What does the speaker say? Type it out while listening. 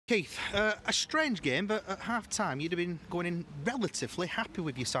Keith, a strange game, but at half-time you'd have been going in relatively happy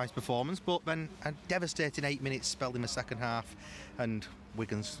with your side's performance, but then a devastating 8 minutes spelled in the second half and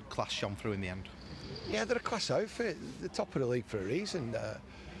Wigan's class shone through in the end. Yeah, they're a class outfit. They're top of the league for a reason.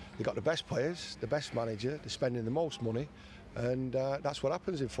 They've got the best players, the best manager, they're spending the most money, and that's what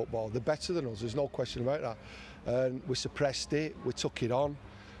happens in football. They're better than us, there's no question about that. And we suppressed it, we took it on.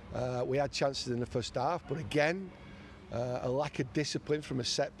 We had chances in the first half, but again, a lack of discipline from a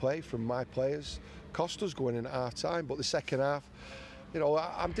set play from my players cost us going in at half-time. But the second half, you know,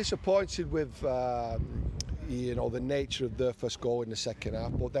 I'm disappointed with you know, the nature of their first goal in the second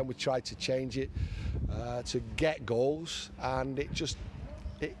half. But then we tried to change it to get goals, and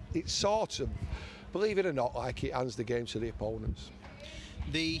it sort of, believe it or not, like it hands the game to the opponents.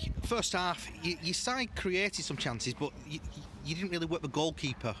 The first half, your side created some chances, but you didn't really work the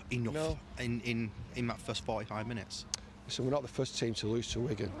goalkeeper enough in that first 45 minutes. So we're not the first team to lose to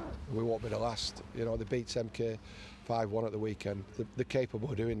Wigan. We won't be the last. You know, they beat MK 5-1 at the weekend. They're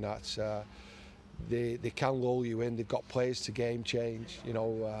capable of doing that. They can lull you in. They've got players to game change. You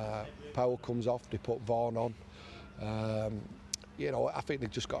know, Powell comes off, they put Vaughan on. You know, I think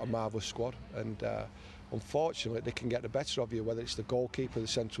they've just got a marvellous squad, and unfortunately they can get the better of you, whether it's the goalkeeper, the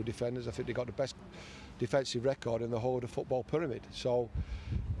central defenders. I think they've got the best defensive record in the whole of the football pyramid. So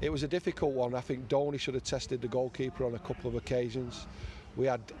it was a difficult one. I think Donny should have tested the goalkeeper on a couple of occasions. We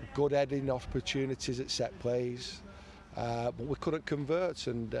had good heading opportunities at set plays, but we couldn't convert.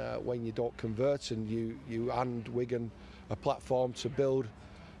 And when you don't convert and you hand Wigan a platform to build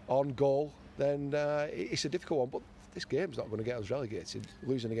on goal, then it's a difficult one. But this game's not going to get us relegated.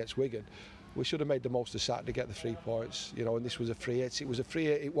 Losing against Wigan, we should have made the most of Saturday to get the 3 points. You know, and this was a free hit. It was a free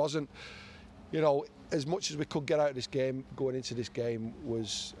hit. It wasn't, you know, as much as we could get out of this game, going into this game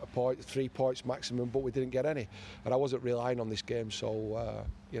was a point, 3 points maximum, but we didn't get any. And I wasn't relying on this game, so,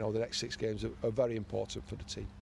 you know, the next 6 games are very important for the team.